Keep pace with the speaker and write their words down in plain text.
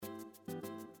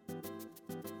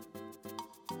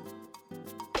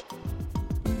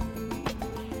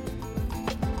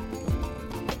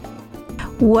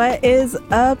What is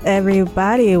up,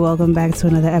 everybody? Welcome back to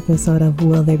another episode of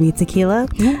Will There Be Tequila?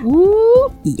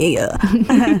 Woo! Yeah.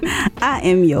 I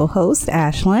am your host,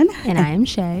 Ashlyn. And I am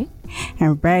Shay.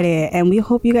 And ready. And we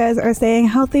hope you guys are staying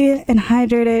healthy and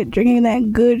hydrated, drinking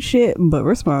that good shit, but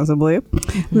responsibly,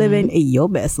 living your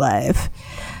best life.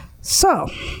 So,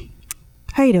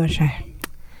 how you doing, Shay?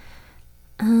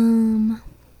 I'm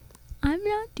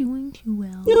not doing too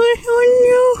well.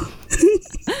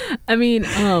 I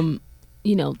mean,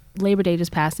 you know, Labor Day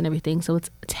just passed and everything, so it's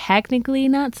technically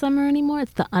not summer anymore.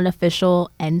 It's the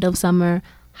unofficial end of summer.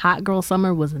 Hot girl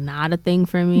summer was not a thing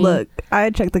for me. Look,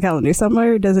 I checked the calendar.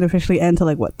 Summer doesn't officially end till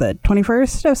the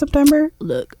 21st of September?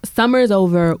 Look, summer is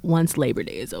over once Labor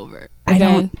Day is over.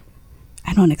 Okay?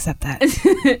 I don't accept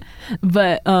that.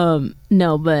 But a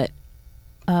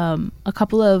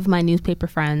couple of my newspaper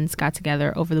friends got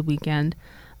together over the weekend,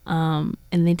 and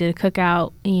they did a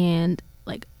cookout, and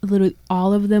like literally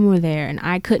all of them were there, and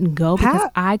I couldn't go because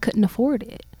I couldn't afford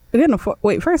it.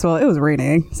 Wait, first of all, it was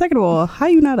raining. Second of all, how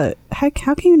can you not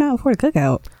afford a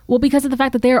cookout? Well, because of the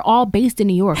fact that they're all based in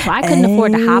New York, so I couldn't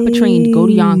afford to hop a train to go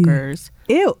to Yonkers.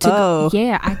 Ew.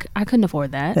 I couldn't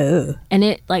afford that. Ew. And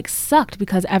it like sucked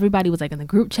because everybody was like in the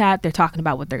group chat. They're talking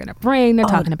about what they're gonna bring. They're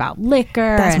talking about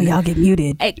liquor. That's when y'all get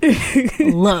muted.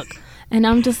 Look, and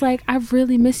I'm just like, I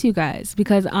really miss you guys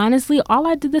because honestly, all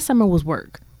I did this summer was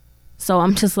work. So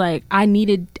I'm just like, I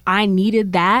needed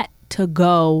that to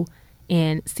go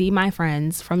and see my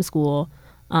friends from school,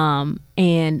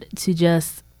 and to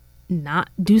just not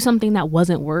do something that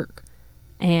wasn't work,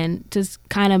 and just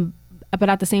kind of, but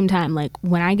at the same time, like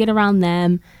when I get around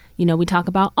them, you know, we talk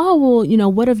about, oh, well, you know,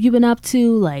 what have you been up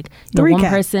to? Like, you know, one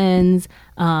person's,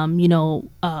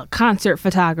 a concert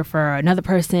photographer. Another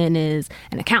person is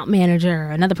an account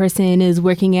manager. Another person is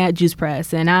working at Juice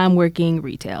Press, and I'm working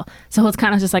retail. So it's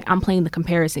kind of just like I'm playing the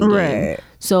comparison game. Right.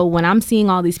 So when I'm seeing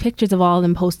all these pictures of all of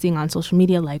them posting on social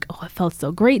media, like, oh, it felt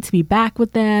so great to be back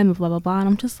with them, blah, blah, blah. And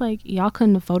I'm just like, y'all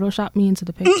couldn't have photoshopped me into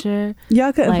the picture.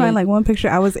 Y'all couldn't find like one picture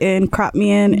I was in, crop me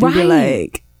in, and be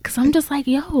like... Because I'm just like,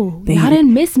 yo, y'all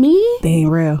didn't miss me? They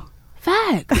ain't real.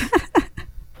 Facts.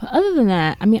 But other than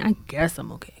that, I mean, I guess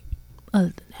I'm okay.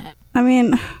 Other than that. I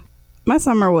mean, my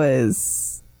summer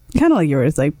was kind of like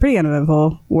yours, like pretty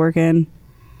uneventful, working.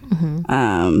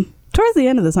 Mm-hmm. Towards the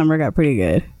end of the summer, it got pretty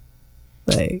good.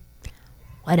 Like,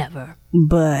 whatever.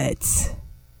 But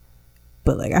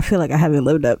like, I feel like I haven't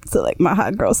lived up to like my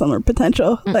hot girl summer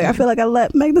potential. Mm-mm. Like, I feel like I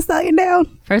let Meg Thee Stallion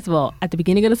down. First of all, at the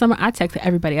beginning of the summer, I texted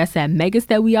everybody. I said, Megan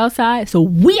said we outside, so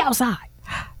we outside.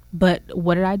 But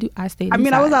what did I do? I stayed inside. I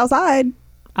mean, I was outside.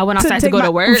 I went outside to go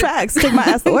to work. Facts, take my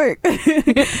ass to work.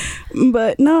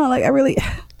 But no, like, I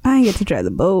didn't get to drive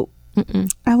the boat.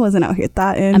 Mm-mm. I wasn't out here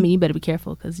thotting. I mean, you better be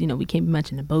careful because, you know, we can't be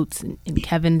mentioning the boats and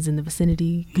Kevin's in the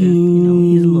vicinity because, you know,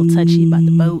 he's a little touchy about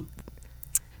the boat.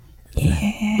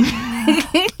 Yeah.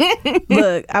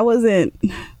 Look, I wasn't.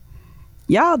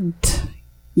 Y'all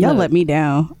let me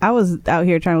down. I was out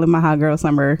here trying to live my hot girl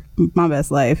summer, my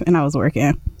best life, and I was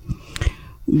working.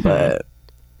 But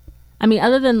I mean,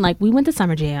 other than like we went to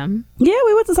Summer Jam. Yeah,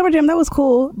 we went to Summer Jam. That was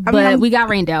cool. But we got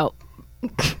rained out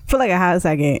for like a hot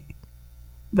second.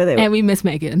 And we missed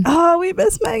Megan. Oh, we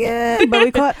missed Megan. But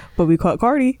we caught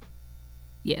Cardi.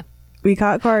 Yeah, we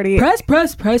caught Cardi. Press.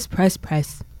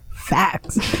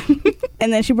 Facts.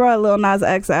 And then she brought Lil Nas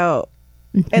X out.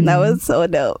 Mm-hmm. And that was so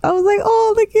dope. I was like,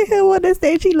 oh, look at him on the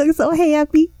stage. He looks so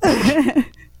happy.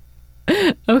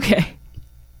 Okay.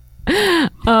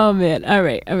 Oh, man. All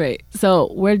right.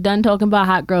 So we're done talking about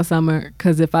hot girl summer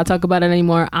because if I talk about it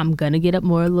anymore, I'm going to get up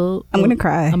more I'm going to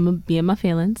cry. I'm going to be in my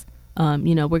feelings.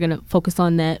 You know, we're going to focus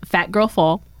on that fat girl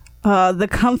fall. The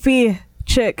comfy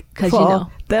chick because, you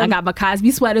know, I got my Cosby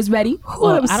sweaters ready.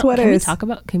 Sweaters.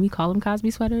 Can we call them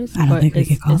Cosby sweaters? I don't think we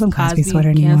can call them Cosby sweater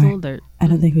anymore. I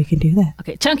don't think we can do that.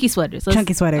 Okay, chunky sweaters.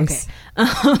 Chunky sweaters.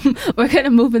 Okay. We're going to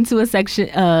move into a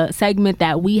segment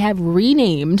that we have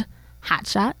renamed Hot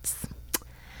Shots.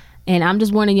 And I'm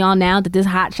just warning y'all now that this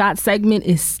Hot Shots segment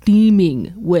is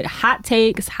steaming with hot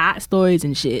takes, hot stories,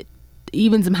 and shit.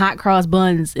 Even some hot cross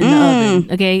buns in the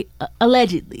oven. Okay?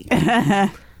 Allegedly.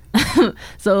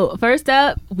 So first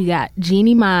up, we got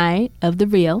Jeannie Mai of The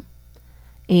Real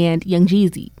and Young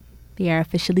Jeezy. They are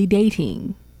officially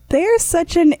dating. They are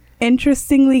such an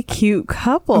interestingly cute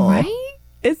couple. Right?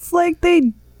 It's like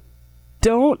they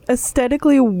don't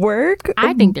aesthetically work.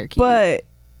 I think they're cute. But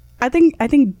I think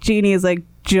Jeannie is like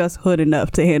just hood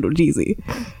enough to handle Jeezy.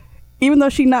 Even though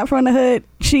she's not from the hood,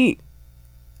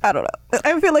 I don't know.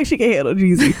 I feel like she can handle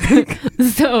Jeezy.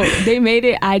 So they made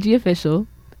it IG official.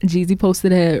 Jeezy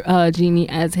posted Jeannie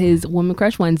as his Woman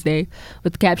Crush Wednesday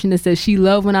with the caption that says, "She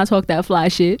love when I talk that fly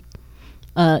shit."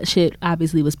 Shit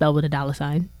obviously was spelled with a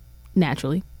 $,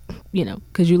 naturally, you know,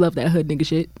 because you love that hood nigga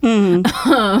shit.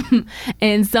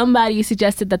 And somebody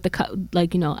suggested that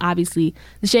obviously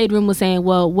the Shade Room was saying,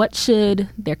 well, what should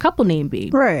their couple name be?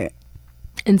 Right.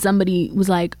 And somebody was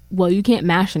like, well, you can't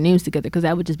mash their names together because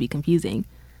that would just be confusing.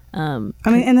 I mean,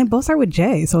 and they both start with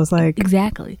J, so it's like,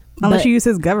 exactly. Unless you use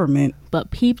his government. But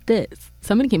peep this.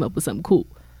 Somebody came up with something cool.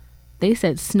 They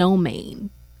said Snowman.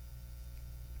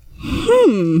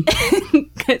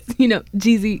 Because, you know,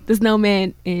 Jeezy, the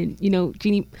Snowman, and, you know,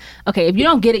 Genie. Okay, if you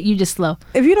don't get it, you just slow.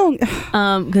 If you don't,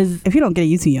 if you don't get it,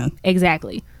 you too young.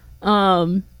 Exactly.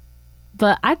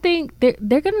 But I think they're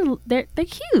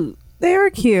cute. They're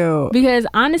cute. Because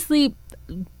honestly,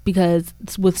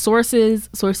 with sources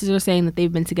are saying that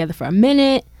they've been together for a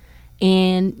minute,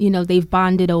 and, you know, they've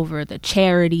bonded over the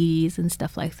charities and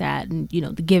stuff like that, and, you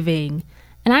know, the giving.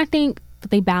 And I think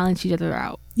that they balance each other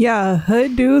out. Yeah,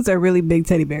 hood dudes are really big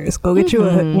teddy bears. Go get you a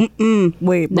hood.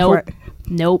 Wait,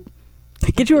 Nope.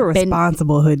 Get you a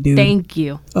responsible hood dude. Thank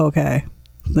you. Okay,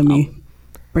 let me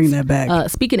bring that back.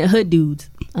 Speaking of hood dudes,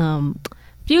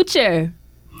 Future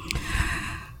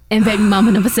and baby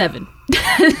mama number 7.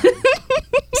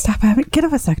 Stop having. Get a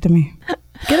vasectomy.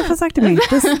 Get a vasectomy.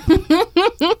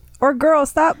 Just, or girl,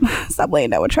 stop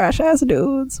laying down with trash ass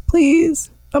dudes, please.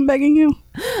 I'm begging you.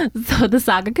 So the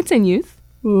saga continues.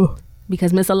 Ooh.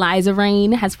 Because Miss Eliza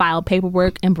Reign has filed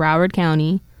paperwork in Broward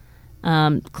County,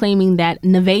 claiming that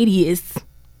Nevadius,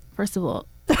 first of all,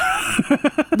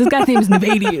 this guy's name is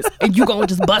Nevadius, and you gonna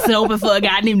just bust it open for a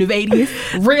guy named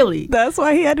Nevadius? Really? That's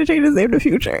why he had to change his name to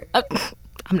Future.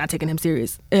 I'm not taking him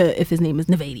serious if his name is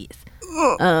Nevadius.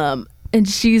 And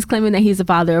she's claiming that he's the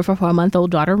father of her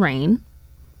 4-month-old daughter, Rain.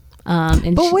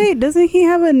 But wait, doesn't he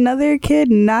have another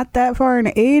kid not that far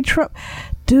in age from...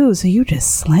 Dude, so you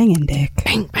just slanging dick.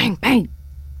 Bang, bang, bang.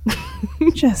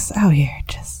 Just out here,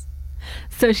 just...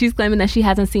 So she's claiming that she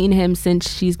hasn't seen him since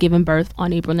she's given birth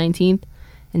on April 19th.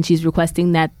 And she's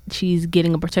requesting that she's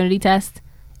getting a paternity test.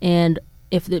 And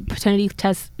if the paternity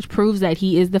test proves that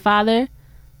he is the father,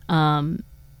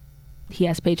 he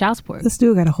has to pay child support. This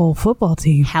dude got a whole football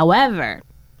team. However,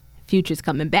 Future's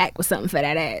coming back with something for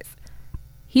that ass.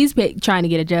 He's trying to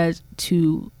get a judge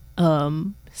to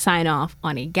sign off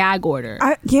on a gag order.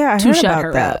 I heard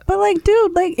about that. Up. But like,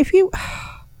 dude, like if you...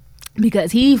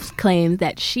 Because he claims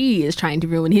that she is trying to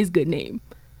ruin his good name.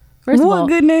 First of all,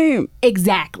 good name?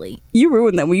 Exactly. You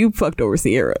ruined that when you fucked over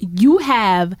Sierra. You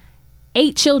have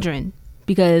 8 children.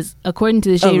 Because according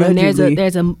to the Shade Room, there's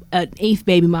an 8th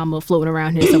baby mama floating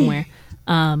around here somewhere.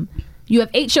 You have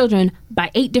 8 children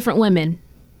by 8 different women.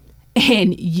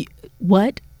 And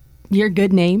what? Your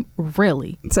good name?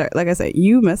 Really? Sorry, like I said,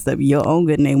 you messed up your own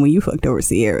good name when you fucked over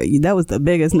Sierra. That was the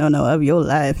biggest no-no of your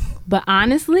life. But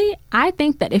honestly, I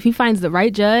think that if he finds the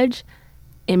right judge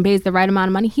and pays the right amount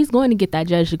of money, he's going to get that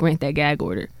judge to grant that gag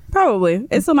order. Probably.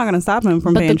 It's still not going to stop him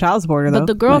from paying child support, though. But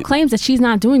the girl claims that she's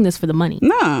not doing this for the money.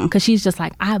 No. Because she's just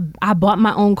like, I bought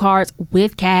my own cars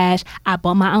with cash. I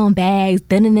bought my own bags.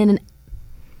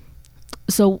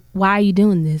 So why are you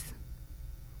doing this?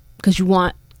 Because you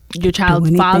want your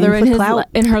child's father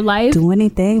in her life? Do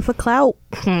anything for clout.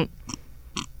 I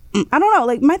don't know.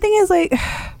 Like, my thing is, like,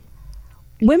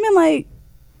 women, like,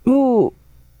 who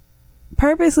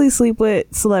purposely sleep with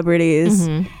celebrities,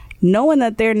 knowing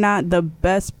that they're not the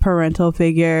best parental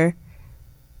figure,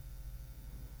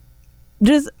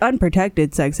 just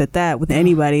unprotected sex at that with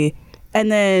anybody,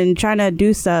 and then trying to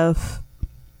do stuff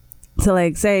to,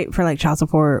 like, say, for, like, child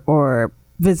support or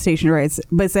visitation rights,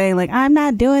 but saying, like, I'm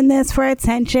not doing this for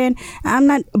attention,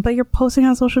 but you're posting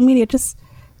on social media. Just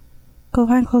go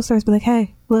find close stores, be like,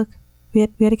 hey, look, we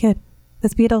had a kid,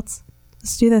 let's be adults,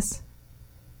 let's do this.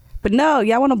 But no,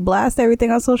 y'all want to blast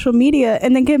everything on social media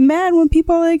and then get mad when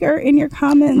people like are in your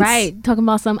comments, right, talking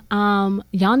about some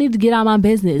y'all need to get out of my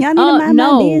business. Y'all need to mind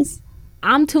my business.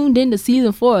 I'm tuned into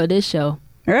season 4 of this show.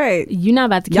 Right, you're not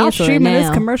about to cancel y'all streaming it now.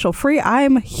 This commercial free.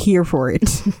 I'm here for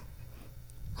it.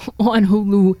 On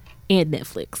Hulu and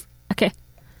Netflix. Okay.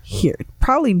 Here.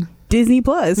 Probably Disney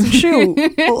Plus. Shoot.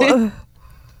 All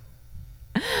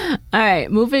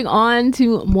right. Moving on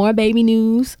to more baby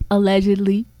news.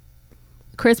 Allegedly,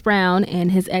 Chris Brown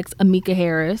and his ex, Amika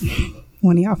Harris.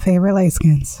 One of y'all favorite light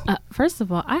skins. First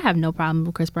of all, I have no problem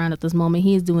with Chris Brown at this moment.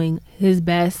 He is doing his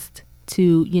best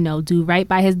to, do right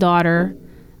by his daughter.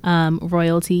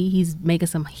 Royalty. He's making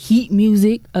some heat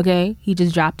music. Okay, he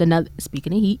just dropped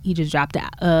speaking of heat, he just dropped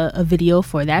a video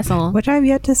for that song, which I've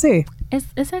yet to see.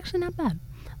 It's actually not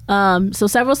bad. So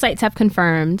several sites have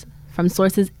confirmed from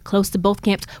sources close to both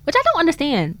camps, which I don't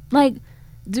understand. Like,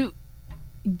 do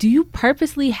you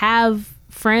purposely have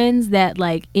friends that,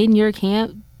 like, in your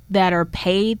camp that are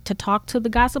paid to talk to the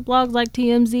gossip blogs like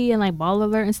TMZ and like Ball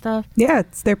Alert and stuff. Yeah,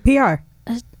 it's their PR.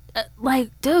 Like,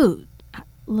 dude,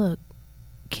 look,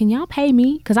 can y'all pay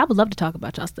me? Because I would love to talk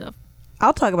about y'all stuff.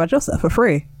 I'll talk about your stuff for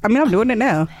free. I mean, I'm doing it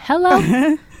now.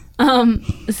 Hello.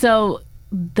 So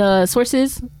the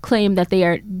sources claim that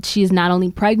she is not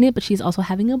only pregnant, but she's also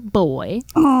having a boy.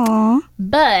 Aww.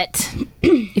 But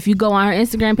if you go on her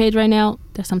Instagram page right now,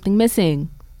 there's something missing.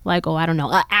 Like, I don't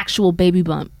know, an actual baby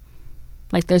bump.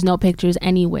 Like, there's no pictures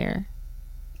anywhere.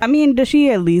 I mean, does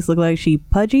she at least look like she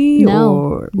pudgy? No,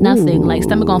 or nothing. Like,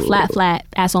 stomach on flat,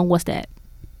 ass on what's that?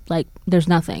 Like, there's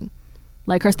nothing.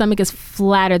 Like, her stomach is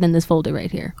flatter than this folder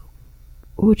right here.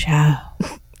 Ooh, child.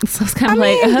 So it's kind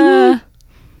of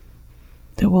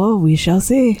well, we shall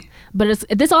see. But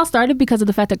this all started because of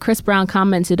the fact that Chris Brown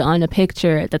commented on a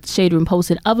picture that the Shade Room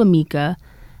posted of Amika,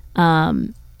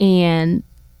 and,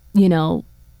 you know,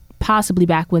 possibly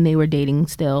back when they were dating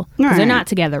still, because they're not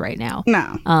together right now.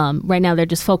 No. Right now they're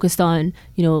just focused on,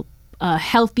 you know, a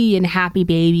healthy and happy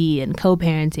baby and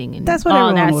co-parenting and that's what all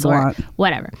everyone that would sort. want.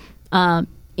 Whatever.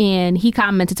 And he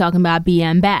commented talking about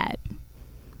BM bad,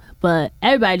 but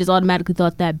everybody just automatically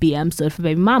thought that BM stood for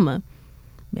baby mama.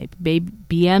 Maybe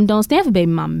BM don't stand for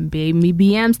baby mama. Maybe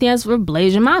BM stands for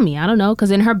Blaze Your Mommy. I don't know,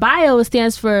 because in her bio it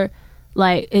stands for,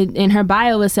 like, in her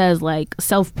bio it says like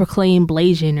self-proclaimed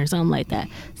Blasian or something like that.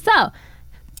 So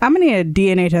I'm gonna need a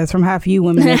DNA test from half you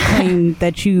women that claim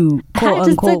that you quote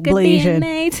unquote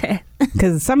Blasian,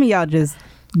 because some of y'all just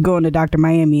going to Dr.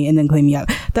 Miami and then claim y'all.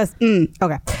 That's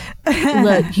okay.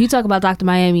 Look, you talk about Dr.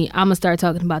 Miami, I'm gonna start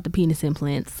talking about the penis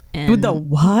implants. And the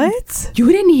what? You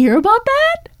didn't hear about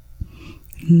that?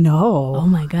 No. Oh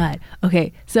my God.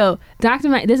 Okay, so Dr.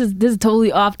 Miami, this is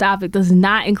totally off topic. This is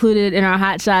not included in our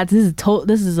hot shots. This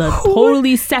is a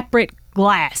totally separate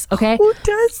glass. Okay. Who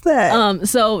does that?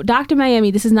 So Dr.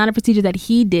 Miami, this is not a procedure that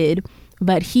he did,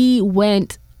 but he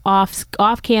went off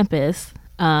campus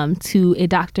to a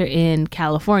doctor in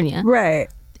California. Right.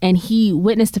 And he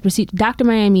witnessed the procedure. Dr.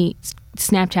 Miami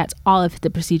Snapchats all of the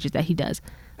procedures that he does,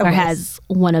 or has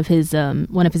one of his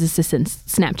assistants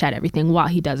Snapchat everything while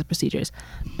he does the procedures.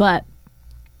 But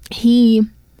he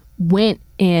went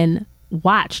and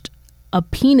watched a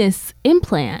penis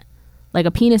implant, like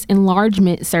a penis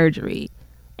enlargement surgery,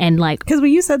 and like, because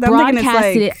when you said that,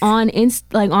 broadcasted it on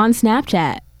on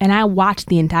Snapchat, and I watched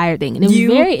the entire thing, and it was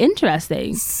very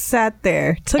interesting. Sat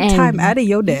there, took time out of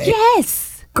your day.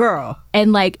 Yes, girl.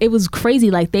 And like, it was crazy.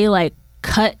 Like, they like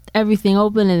cut everything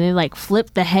open and they like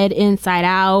flipped the head inside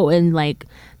out, and like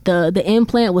the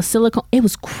implant was silicone. It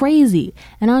was crazy.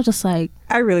 And I was just like,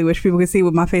 I really wish people could see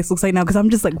what my face looks like now, because I'm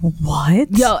just like,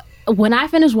 what? Yo, when I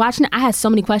finished watching it, I had so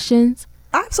many questions.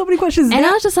 I have so many questions. And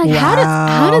I was just like,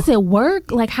 how does it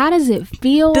work? Like, how does it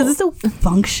feel? Does it still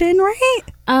function right?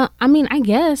 I mean, I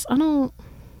guess. I don't.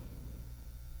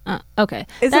 Okay.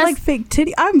 Is it like fake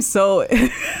titty? I'm so.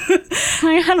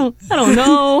 I don't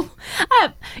know.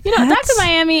 Dr.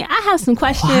 Miami, I have some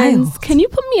questions. Wild. Can you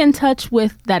put me in touch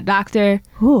with that doctor?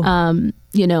 Ooh.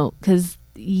 Because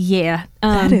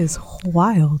that is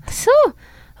wild. So,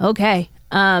 okay.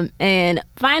 And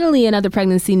finally, in other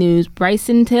pregnancy news,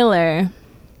 Bryson Tiller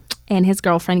and his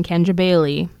girlfriend Kendra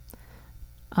Bailey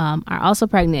are also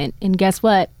pregnant. And guess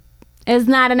what? It's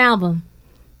not an album.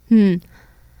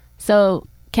 So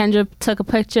Kendra took a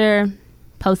picture,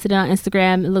 posted it on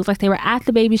Instagram. It looks like they were at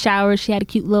the baby shower. She had a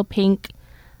cute little pink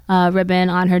ribbon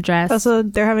on her dress. Oh, so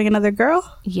they're having another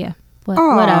girl? Yeah.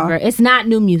 Whatever. It's not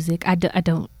new music. I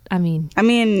mean,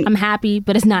 I'm happy,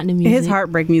 but it's not new music. His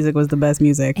heartbreak music was the best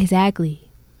music. Exactly.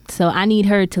 So I need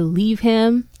her to leave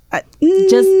him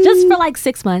just for like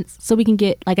 6 months, so we can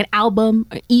get like an album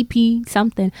or EP,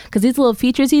 something. Because these little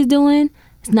features he's doing,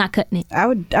 it's not cutting it. I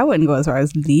wouldn't go as far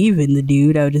as leaving the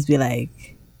dude. I would just be like,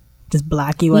 just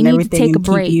block you on everything. We need to take a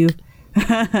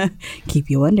break. Keep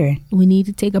you wondering. We need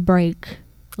to take a break.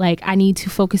 Like, I need to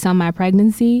focus on my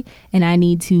pregnancy, and I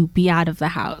need to be out of the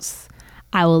house.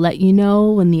 I will let you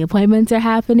know when the appointments are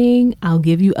happening. I'll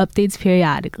give you updates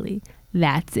periodically.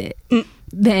 That's it.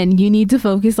 Then you need to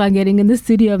focus on getting in the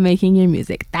studio making your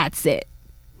music. That's it.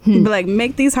 But like,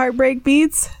 make these heartbreak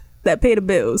beats that pay the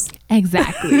bills.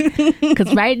 Exactly.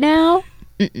 Because right now,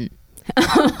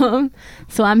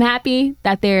 so I'm happy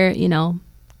that they're,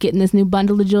 getting this new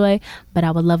bundle of joy, but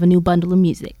I would love a new bundle of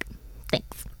music.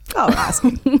 Thanks. Oh,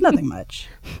 asking. Nothing much.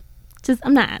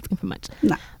 I'm not asking for much.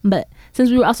 No. But since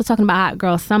we were also talking about Hot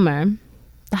Girl Summer,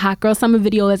 the Hot Girl Summer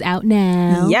video is out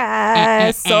now.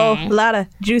 Yes. So a lot of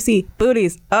juicy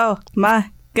booties. Oh my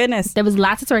goodness. There was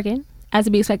lots of twerking. as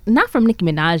to be expected. Not from Nicki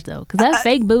Minaj though, because that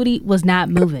fake booty was not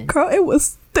moving. Girl, it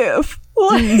was stiff.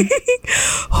 Like,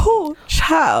 oh,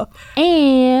 child.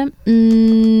 And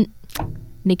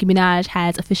Nicki Minaj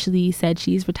has officially said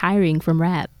she's retiring from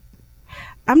rap.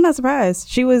 I'm not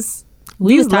surprised. We was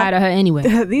tired of her anyway.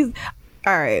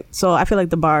 All right, so I feel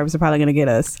like the barbs are probably gonna get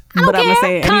us, I don't but I'm gonna care.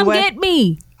 say it Come anyway. get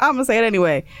me. I'm gonna say it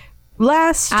anyway.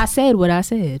 I said what I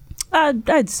said.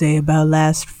 I'd say about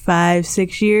last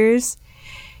 5-6 years.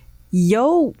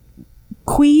 Yo,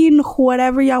 queen,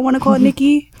 whatever y'all want to call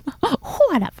Nicki,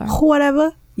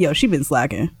 whatever. Yo, she been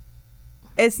slacking.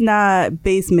 It's not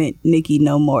basement Nicki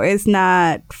no more. It's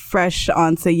not fresh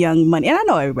onto Young Money. And I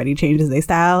know everybody changes their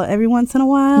style every once in a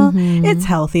while. It's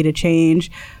healthy to change.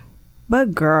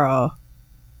 But girl,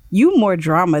 you more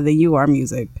drama than you are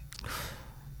music.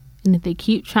 And if they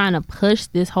keep trying to push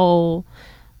this whole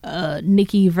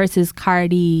Nicki versus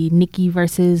Cardi, Nicki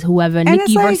versus whoever,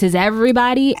 Nicki like, versus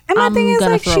everybody, and my thing is,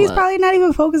 like, she's up. probably not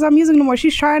even focused on music no more.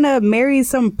 She's trying to marry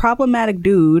some problematic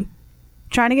dude,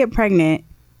 trying to get pregnant.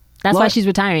 That's why she's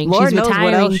retiring. Lord she's knows what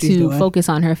retiring else she's to doing. focus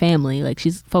on her family. Like,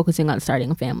 she's focusing on starting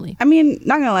a family. I mean,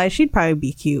 not gonna lie, she'd probably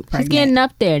be cute She's pregnant. getting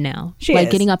up there now. She like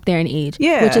is. getting up there in age.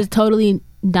 Yeah. Which is totally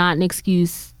not an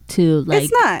excuse to like.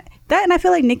 It's not that, and I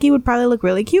feel like Nicki would probably look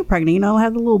really cute pregnant. You know,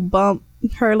 have the little bump,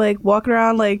 her like walking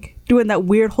around like doing that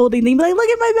weird holding thing, be like, look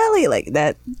at my belly, like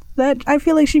that. That I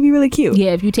feel like she'd be really cute.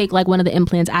 Yeah, if you take like one of the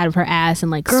implants out of her ass and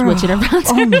like Girl. switch it around.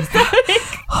 Oh my God.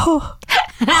 Oh.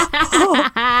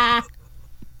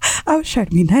 I was trying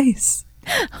to be nice.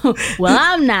 Well,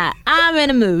 I'm not. I'm in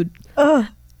a mood.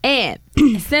 And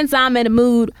since I'm in a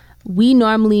mood, we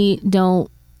normally don't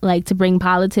like to bring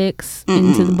politics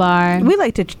into the bar. We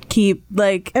like to keep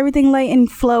like everything light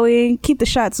and flowing, keep the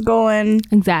shots going.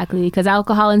 Exactly, because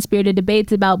alcohol and spirited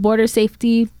debates about border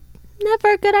safety,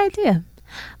 never a good idea.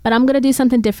 But I'm going to do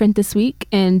something different this week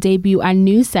and debut our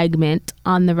new segment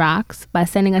on the rocks by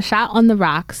sending a shot on the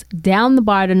rocks down the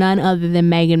bar to none other than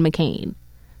Meghan McCain.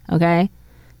 Okay?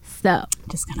 So,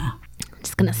 Just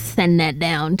gonna send that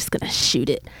down. Just gonna shoot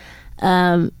it.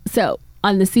 So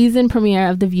on the season premiere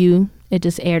of The View, it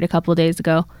just aired a couple of days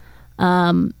ago.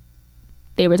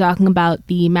 They were talking about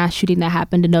the mass shooting that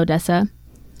happened in Odessa,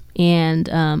 and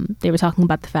they were talking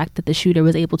about the fact that the shooter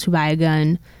was able to buy a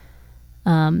gun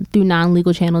through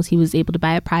non-legal channels. He was able to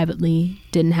buy it privately,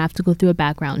 didn't have to go through a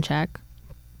background check.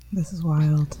 This is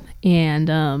wild.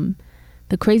 And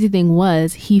the crazy thing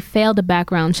was he failed a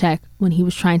background check when he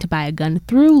was trying to buy a gun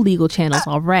through legal channels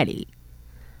already.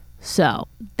 So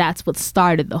that's what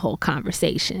started the whole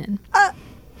conversation.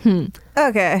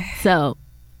 Okay. So,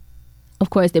 of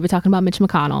course, they were talking about Mitch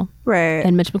McConnell. Right.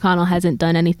 And Mitch McConnell hasn't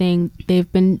done anything. They've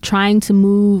been trying to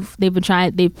move. They've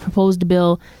proposed a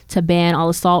bill to ban all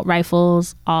assault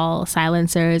rifles, all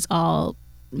silencers, all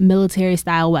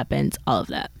military-style weapons, all of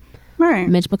that. Right.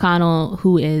 Mitch McConnell,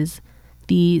 who is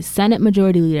the Senate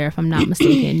Majority Leader, if I'm not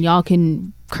mistaken. Y'all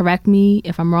can correct me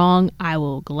if I'm wrong. I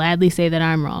will gladly say that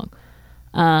I'm wrong.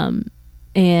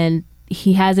 And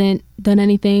he hasn't done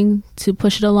anything to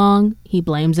push it along. He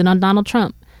blames it on Donald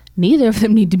Trump. Neither of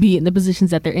them need to be in the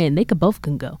positions that they're in. They could both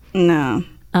can go. No.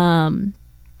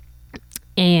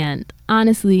 And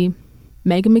honestly,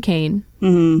 Meghan McCain,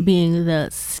 being the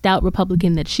stout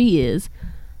Republican that she is,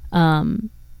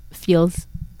 feels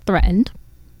threatened.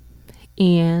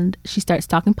 And she starts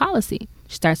talking policy.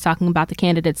 She starts talking about the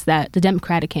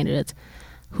Democratic candidates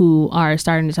who are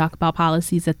starting to talk about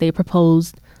policies that they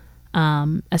proposed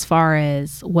as far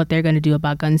as what they're going to do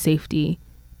about gun safety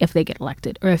if they get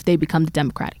elected or if they become the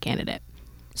Democratic candidate.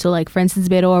 So, like, for instance,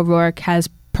 Beto O'Rourke has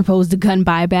proposed a gun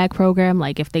buyback program.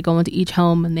 Like, if they go into each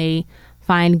home and they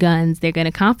find guns, they're going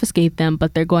to confiscate them,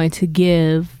 but they're going to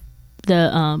give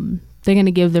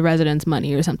the residents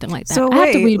money or something like that. So I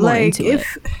have to read more into it.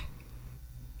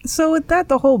 So with that,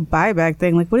 the whole buyback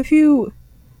thing, like, what if you,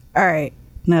 all right,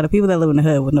 now the people that live in the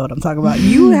hood would know what I'm talking about.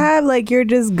 You have like your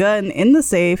just gun in the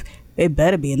safe. It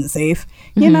better be in the safe,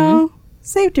 you know,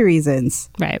 safety reasons.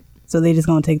 Right. So they just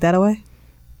gonna take that away?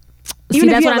 See,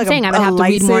 that's what I'm saying. I would have to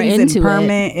read more into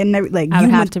it. I would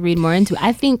have to read more into it.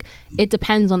 I think it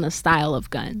depends on the style of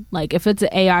gun. Like, if it's an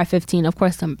AR-15, of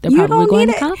course, they're probably going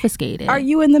to confiscate it. Are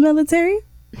you in the military?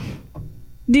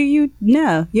 Do you?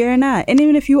 No, you're not. And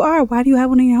even if you are, why do you have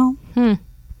one in your home?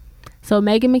 So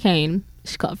Meghan McCain,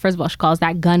 first of all, she calls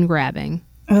that gun grabbing.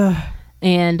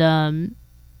 And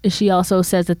she also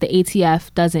says that the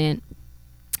ATF doesn't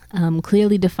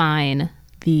clearly define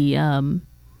the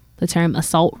term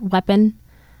assault weapon.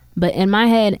 But in my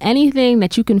head, anything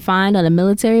that you can find on a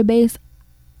military base,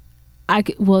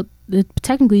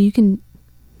 technically you can,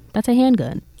 that's a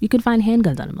handgun. You can find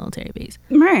handguns on a military base.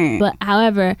 Right. But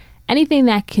however, anything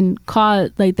that can cause,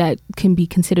 like, that can be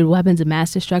considered weapons of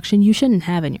mass destruction, you shouldn't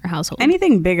have in your household.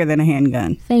 Anything bigger than a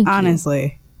handgun. Thank you.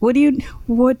 Honestly. What do you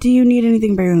need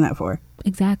anything bigger than that for?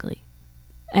 Exactly.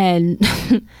 And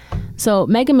so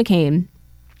Meghan McCain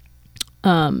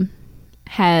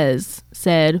has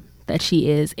said that she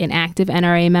is an active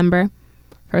NRA member.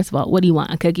 First of all, what do you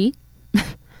want? A cookie?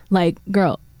 Like,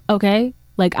 girl, okay.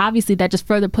 Like, obviously that just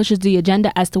further pushes the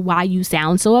agenda as to why you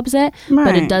sound so upset, right.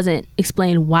 But it doesn't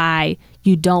explain why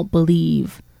you don't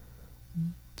believe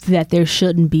that there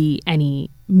shouldn't be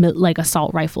any like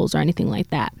assault rifles or anything like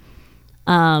that.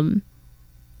 And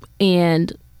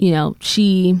you know,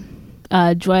 she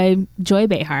Joy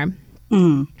Behar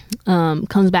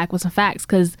comes back with some facts,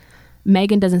 because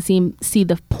Meghan doesn't see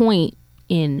the point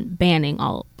in banning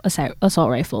all assault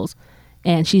rifles,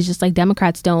 and she's just like,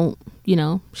 Democrats don't, you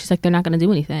know, she's like, they're not going to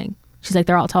do anything. She's like,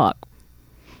 they're all talk.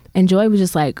 And Joy was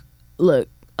just like, look,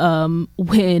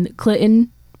 when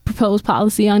Clinton proposed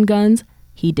policy on guns,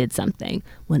 he did something.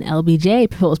 When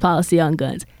LBJ proposed policy on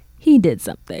guns, he did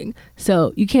something.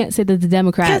 So you can't say that the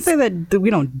Democrats... You can't say that we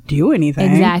don't do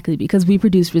anything. Exactly, because we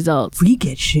produce results. We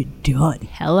get shit done.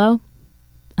 Hello?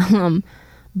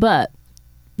 But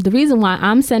the reason why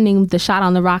I'm sending the shot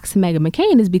on the rocks to Meghan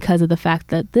McCain is because of the fact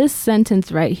that this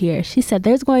sentence right here, she said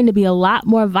there's going to be a lot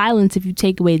more violence if you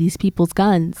take away these people's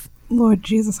guns. Lord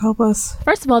Jesus, help us.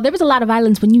 First of all, there was a lot of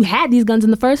violence when you had these guns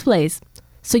in the first place.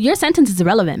 So your sentence is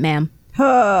irrelevant, ma'am.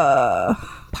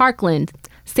 Parkland,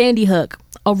 Sandy Hook,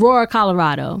 Aurora,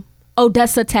 Colorado,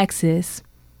 Odessa, Texas.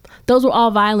 Those were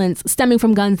all violence stemming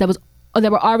from guns that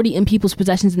were already in people's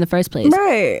possessions in the first place.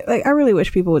 Right. Like, I really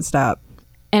wish people would stop.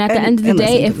 And at the end of the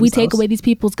day, if we take away these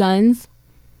people's guns,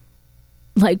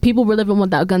 like, people were living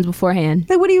without guns beforehand.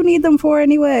 Like, what do you need them for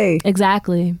anyway?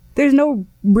 Exactly. There's no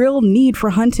real need for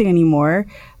hunting anymore.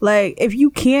 Like, if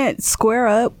you can't square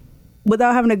up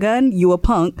without having a gun, you a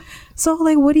punk. So,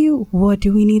 like, what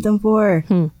do we need them for?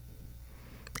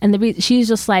 And she's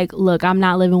just like, look, I'm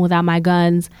not living without my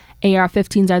guns.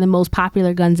 AR-15s are the most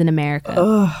popular guns in America.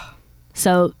 Ugh.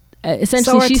 So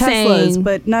essentially, so are she's Teslas, saying,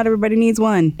 but not everybody needs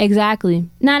one. Exactly.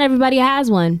 Not everybody has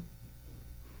one.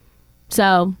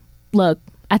 So, look,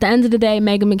 at the end of the day,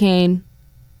 Meghan McCain,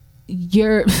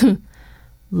 you're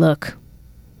look.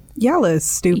 Y'all is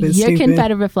stupid. Your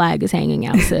Confederate flag is hanging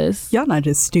out, sis. Y'all not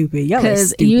just stupid. Y'all is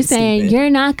stupid. Because you saying you're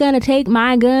not gonna take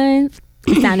my guns.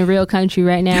 You sounding real country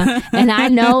right now. And I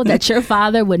know that your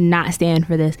father would not stand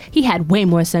for this. He had way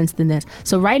more sense than this.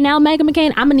 So right now, Meghan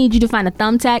McCain, I'm gonna need you to find a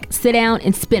thumbtack, sit down,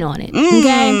 and spin on it.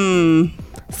 Okay?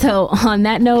 So on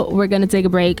that note, we're gonna take a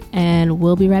break, and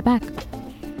we'll be right back.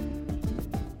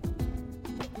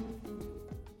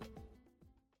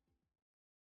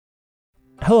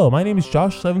 Hello, my name is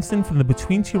Josh Levinston from the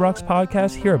Between Two Rocks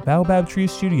podcast here at Baobab Tree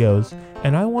Studios,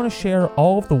 and I want to share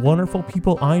all of the wonderful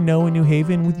people I know in New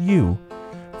Haven with you.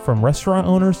 From restaurant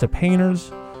owners to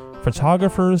painters,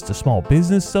 photographers to small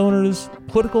business owners,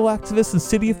 political activists and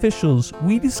city officials,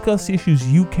 we discuss issues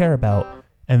you care about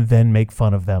and then make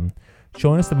fun of them.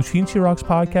 Join us at the Between Two Rocks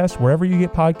podcast wherever you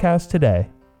get podcasts today.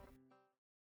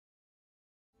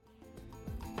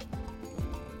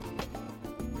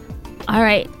 All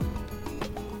right.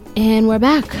 And we're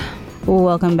back.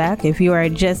 Welcome back. If you are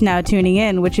just now tuning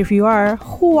in, which if you are,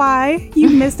 why? You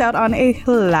missed out on a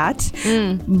lot.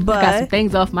 But got some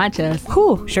things off my chest.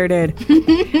 Whew, sure did.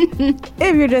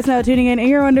 If you're just now tuning in and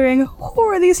you're wondering, who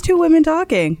are these two women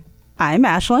talking? I'm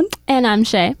Ashlyn. And I'm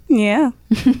Shay. Yeah.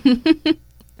 And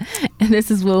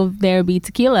this is Will There Be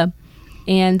Tequila.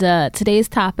 And today's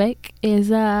topic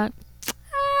is, I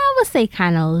would say,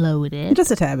 kind of loaded. Just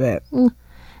a tad bit.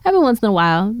 Every once in a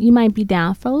while, you might be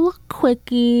down for a little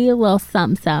quickie, a little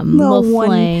something, little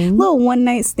fling. Little one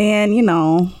night stand, you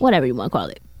know. Whatever you want to call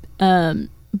it.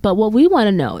 But what we want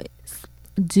to know is,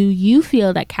 do you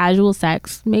feel that casual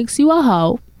sex makes you a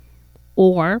hoe?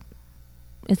 Or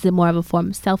is it more of a form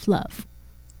of self-love?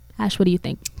 Ash, what do you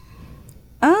think?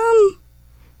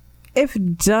 If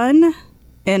done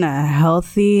in a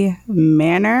healthy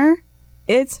manner,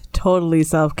 it's totally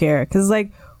self-care. Because,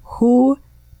 like, who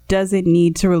doesn't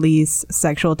need to release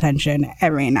sexual tension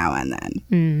every now and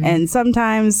then? And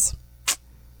sometimes,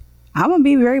 I'm gonna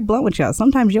be very blunt with y'all,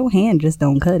 sometimes your hand just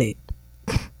don't cut it.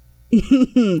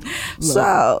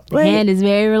 So the hand is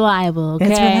very reliable.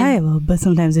 Okay? It's reliable, but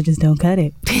sometimes it just don't cut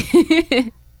it.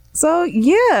 So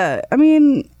yeah, I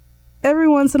mean, every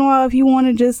once in a while, if you want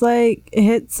to just like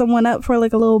hit someone up for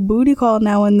like a little booty call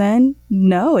now and then,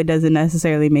 no, it doesn't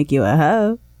necessarily make you a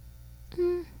hoe.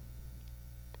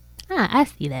 I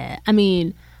see that. I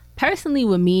mean, personally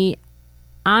with me,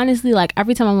 honestly, like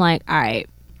every time I'm like, all right,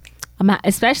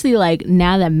 especially like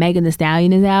now that Megan Thee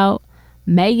Stallion is out,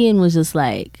 Megan was just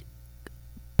like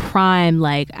prime,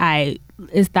 like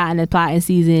it's starting the plotting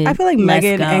season. I feel like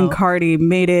Megan and Cardi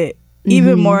made it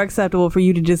even more acceptable for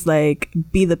you to just like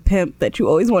be the pimp that you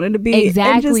always wanted to be.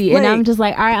 Exactly. And I'm just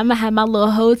like, all right, I'm gonna have my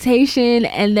little rotation.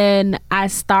 And then I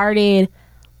started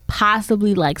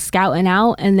possibly like scouting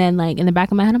out, and then like in the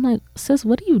back of my head I'm like, sis,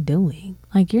 what are you doing?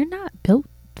 Like, you're not built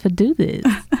to do this.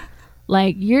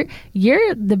 Like, you're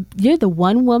the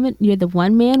one woman, you're the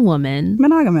one man woman,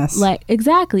 monogamous. Like,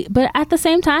 exactly. But at the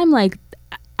same time, like,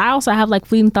 I also have like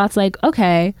fleeting thoughts like,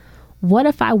 okay, what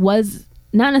if I was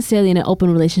not necessarily in an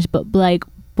open relationship, but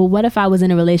what if I was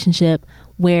in a relationship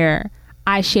where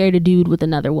I shared a dude with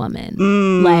another woman?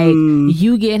 Like,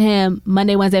 you get him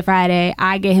Monday, Wednesday, Friday,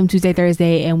 I get him Tuesday,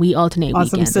 Thursday, and we alternate on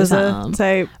weekends some SZA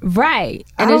type. Right.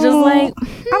 And it's just like,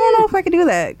 I don't know if I could do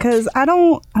that, because I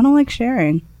don't like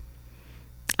sharing.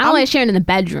 I don't like sharing in the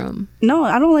bedroom. No,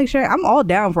 I don't like sharing. I'm all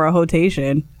down for a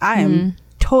rotation. I am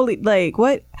totally like,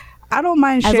 what? I don't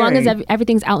mind sharing. As long as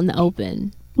everything's out in the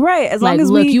open. Right. As like, long as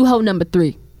look, you hoe number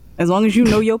 3. As long as you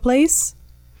know your place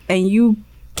and you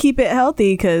keep it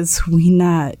healthy, because we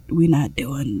not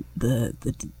doing the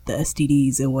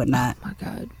STDs and whatnot. Oh my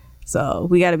God. So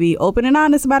we got to be open and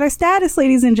honest about our status,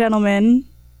 ladies and gentlemen,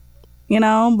 you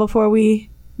know, before we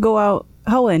go out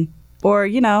hoeing. Or,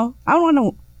 you know, I'm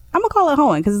gonna call it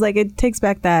hoeing, because it's like, it takes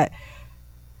back that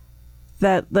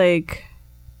like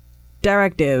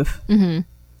directive,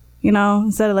 you know,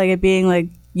 instead of like it being like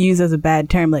used as a bad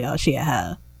term, like, oh, she a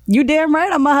hoe. You damn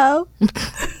right I'm a hoe.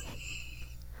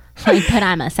 Like, but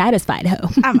I'm a satisfied hoe.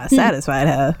 I'm a satisfied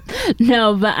hoe.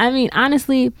 No, but I mean,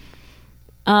 honestly,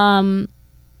 I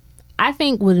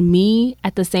think with me,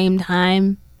 at the same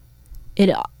time, it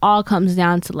all comes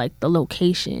down to like the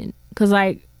location. Because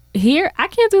like here, I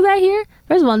can't do that here.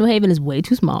 First of all, New Haven is way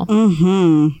too small.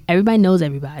 Everybody knows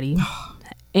everybody.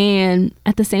 And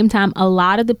at the same time, a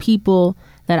lot of the people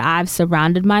that I've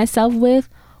surrounded myself with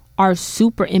are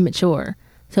super immature.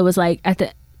 So it's like,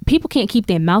 people can't keep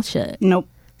their mouth shut. Nope.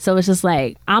 So it's just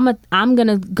like, I'm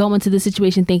gonna go into the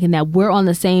situation thinking that we're on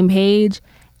the same page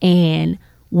and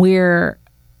we're,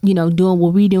 you know, doing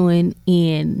what we're doing,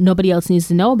 and nobody else needs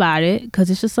to know about it,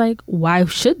 because it's just like, why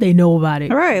should they know about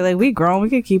it? Right. Like, we grown, we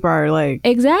could keep our like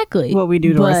exactly what we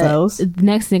do to ourselves. The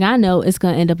next thing I know, it's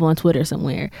gonna end up on Twitter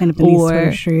somewhere. End up in these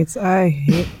Twitter streets. I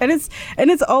hate, and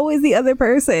it's always the other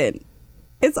person.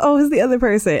 It's always the other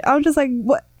person. I'm just like,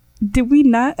 what? Did we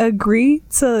not agree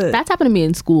to? That's happened to me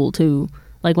in school too.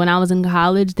 Like, when I was in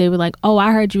college, they were like, oh,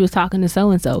 I heard you was talking to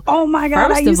so-and-so. Oh my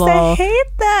God, I used to hate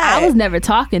that. I was never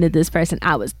talking to this person.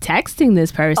 I was texting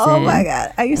this person. Oh my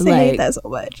God, I used to hate that so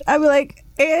much. I'd be like,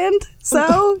 and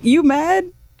so you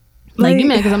mad? Like, you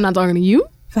mad because I'm not talking to you?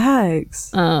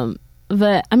 Facts.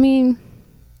 But I mean,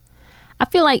 I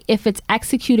feel like if it's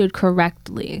executed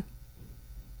correctly,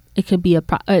 it could be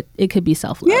it could be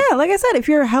self-love. Yeah, like I said, if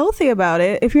you're healthy about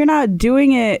it, if you're not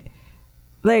doing it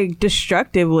like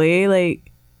destructively, like,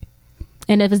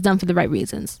 and if it's done for the right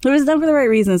reasons. If it's done for the right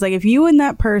reasons, like if you and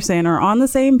that person are on the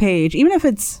same page, even if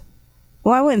it's,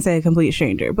 well, I wouldn't say a complete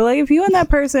stranger, but like if you and that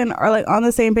person are like on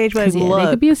the same page, like, yeah, look, they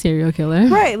could be a serial killer,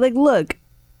 right? Like, look,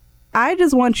 I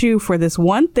just want you for this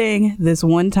one thing, this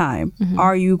one time.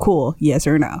 Are you cool? Yes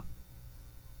or no?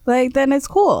 Like, then it's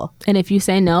cool. And if you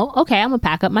say no, okay, I'm gonna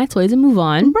pack up my toys and move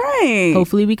on. Right.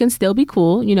 Hopefully we can still be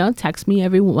cool. You know, text me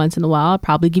every once in a while. I'll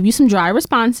probably give you some dry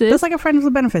responses. It's like a friends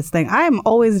with benefits thing. I am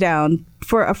always down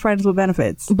for a friends with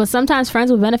benefits. But sometimes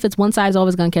friends with benefits, one side's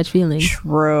always gonna catch feelings.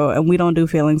 True. And we don't do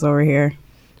feelings over here.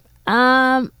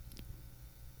 Feelings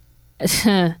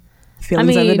are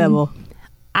the devil.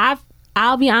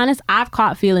 I'll be honest, I've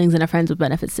caught feelings in a friends with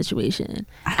benefits situation.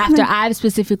 After I've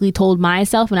specifically told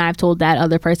myself and I've told that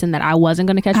other person that I wasn't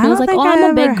going to catch feelings. Like, oh,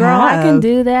 I'm a big girl, I can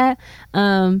do that.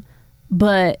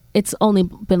 But it's only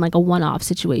been like a one-off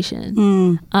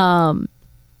situation.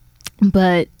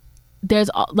 But there's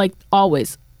like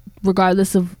always,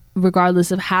 regardless of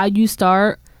how you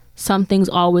start, someone's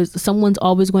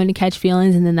always going to catch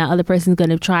feelings, and then that other person's going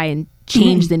to try and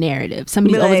change the narrative.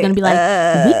 Somebody's always going to be like,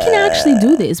 we can actually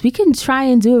do this. We can try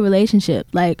and do a relationship.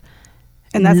 Like,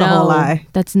 and that's a whole lie.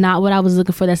 That's not what I was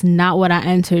looking for. That's not what I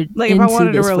entered. Like, if I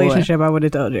wanted a relationship, I would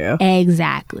have told you.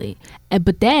 Exactly.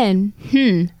 But then,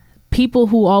 people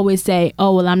who always say,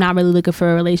 oh, well, I'm not really looking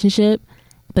for a relationship.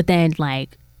 But then,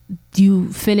 like,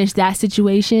 you finish that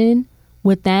situation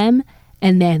with them,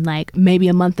 and then, like, maybe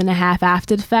a month and a half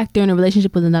after the fact, they're in a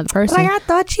relationship with another person. Like, I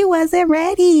thought you wasn't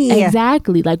ready.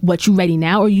 Exactly. Like, what, you ready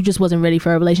now, or you just wasn't ready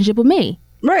for a relationship with me?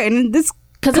 Right. And this,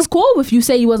 because it's cool if you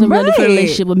say you wasn't ready for a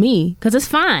relationship with me, because it's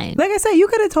fine. Like I said, you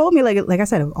could have told me, like I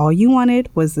said, if all you wanted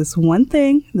was this one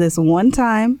thing, this one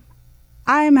time,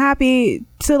 I'm happy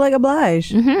to like oblige.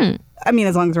 Mm-hmm. I mean,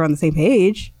 as long as we're on the same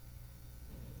page,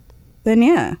 then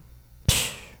yeah.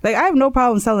 Like, I have no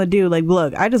problem telling a dude, like,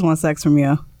 look, I just want sex from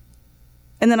you.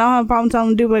 And then I'll have a problem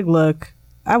telling a dude, like, look,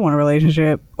 I want a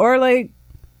relationship. Or, like,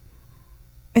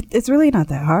 it's really not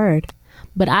that hard.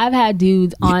 But I've had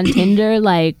dudes on Tinder,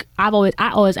 like, I always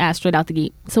ask straight out the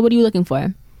gate, so what are you looking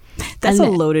for? That's And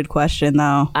a loaded question,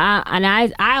 though.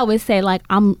 I always say, like,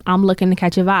 I'm looking to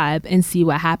catch a vibe and see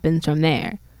what happens from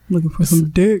there. Looking for some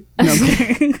dick. No, I'm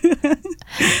kidding.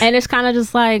 And it's kind of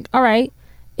just like, all right,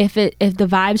 if the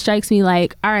vibe strikes me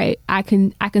like, all right, I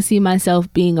can see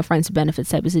myself being a friends with benefits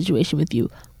type of situation with you.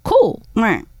 Cool.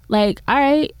 Right. Like, all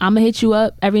right, I'm gonna hit you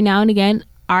up every now and again.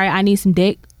 All right, I need some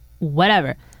dick.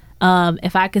 Whatever.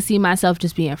 If I could see myself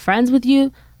just being friends with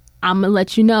you, I'm gonna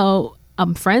let you know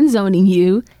I'm friend zoning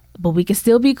you, but we can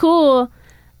still be cool.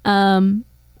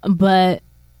 But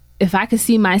if I could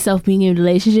see myself being in a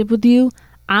relationship with you,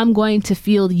 I'm going to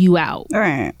feel you out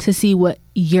Right. to see what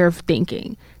you're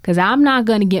thinking. Because I'm not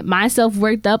going to get myself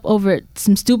worked up over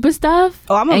some stupid stuff.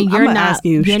 Oh, I'm gonna ask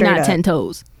you You're straight not up. 10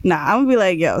 toes. Nah, I'm gonna be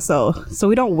like, yo, so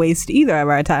we don't waste either of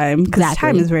our time, because Exactly.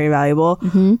 time is very valuable.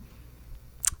 Mm-hmm.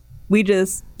 We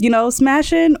just,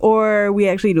 smashing, or we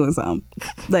actually doing something.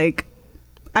 Like,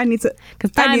 I need to.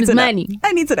 Because I time need is to know. money.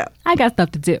 I need to know. I got stuff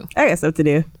to do. I got stuff to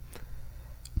do.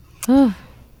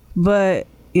 But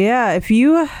yeah, if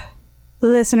you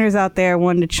listeners out there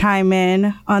want to chime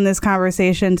in on this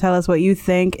conversation, tell us what you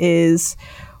think is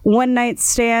one night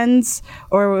stands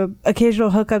or occasional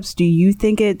hookups. Do you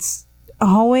think it's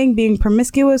hoeing, being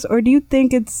promiscuous, or do you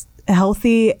think it's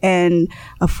healthy and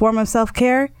a form of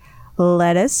self-care?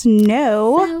 Let us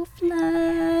know.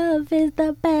 Self-love is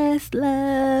the best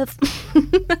love.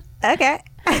 Okay.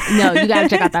 No, you gotta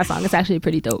check out that song. It's actually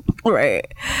pretty dope.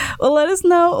 Right. Well, let us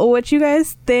know what you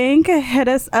guys think. Hit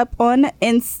us up on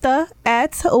Insta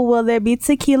at Will There Be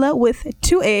Tequila with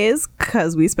 2 A's,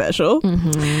 because we special.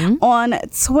 Mm-hmm. On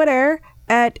Twitter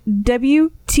at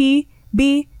WTBT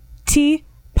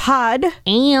Pod.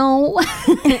 Ow.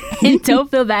 And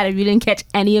don't feel bad if you didn't catch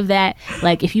any of that.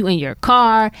 Like, if you in your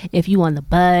car, if you on the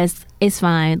bus, it's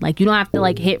fine. Like, you don't have to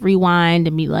like hit rewind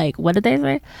and be like, what did they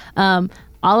say?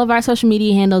 All of our social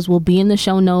media handles will be in the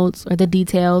show notes or the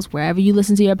details wherever you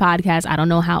listen to your podcast. I don't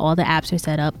know how all the apps are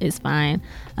set up. It's fine.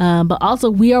 But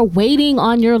also, we are waiting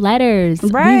on your letters.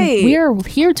 Right. We are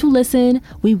here to listen.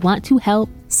 We want to help.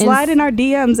 Slide in our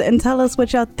DMs and tell us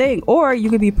what y'all think. Or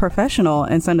you could be professional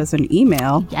and send us an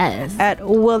email. Yes. At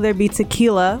Will There Be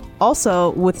Tequila,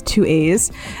 also with 2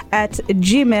 A's, at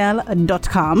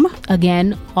gmail.com.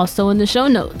 Again, also in the show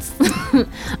notes.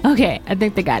 Okay, I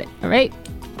think they got it. All right.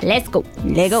 Let's go.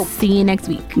 Let's go. See you next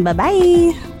week.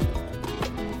 Bye-bye.